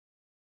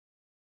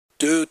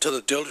Due to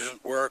the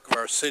diligent work of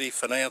our city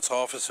finance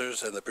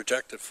officers and the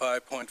projected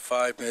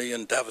 $5.5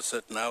 million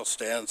deficit now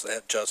stands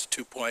at just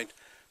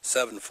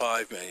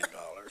 $2.75 million.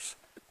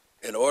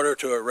 In order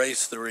to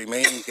erase the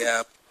remaining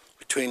gap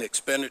between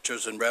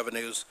expenditures and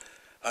revenues,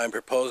 I am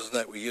proposing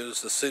that we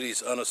use the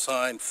city's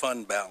unassigned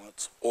fund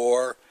balance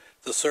or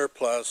the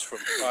surplus from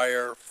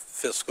prior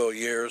fiscal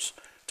years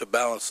to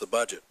balance the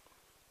budget.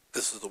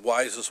 This is the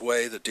wisest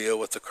way to deal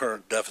with the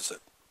current deficit.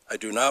 I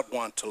do not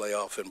want to lay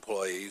off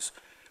employees.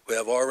 We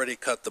have already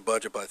cut the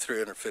budget by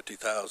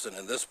 $350,000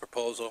 in this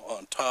proposal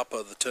on top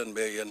of the $10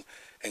 million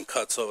in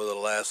cuts over the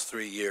last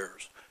 3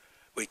 years.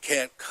 We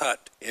can't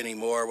cut any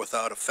more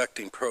without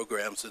affecting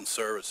programs and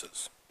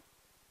services.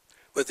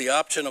 With the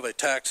option of a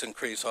tax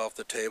increase off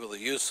the table, the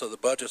use of the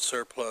budget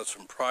surplus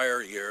from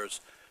prior years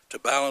to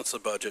balance the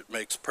budget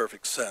makes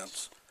perfect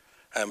sense.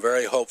 I am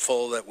very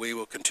hopeful that we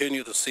will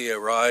continue to see a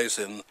rise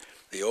in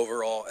the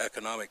overall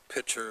economic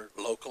picture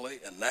locally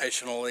and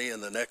nationally in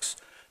the next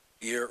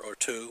year or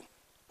two.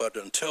 But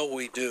until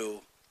we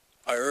do,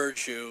 I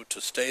urge you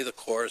to stay the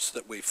course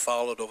that we've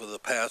followed over the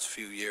past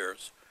few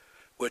years,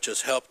 which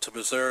has helped to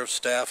preserve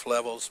staff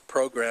levels,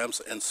 programs,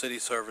 and city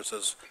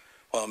services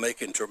while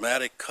making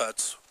dramatic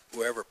cuts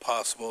wherever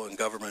possible in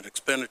government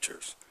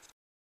expenditures.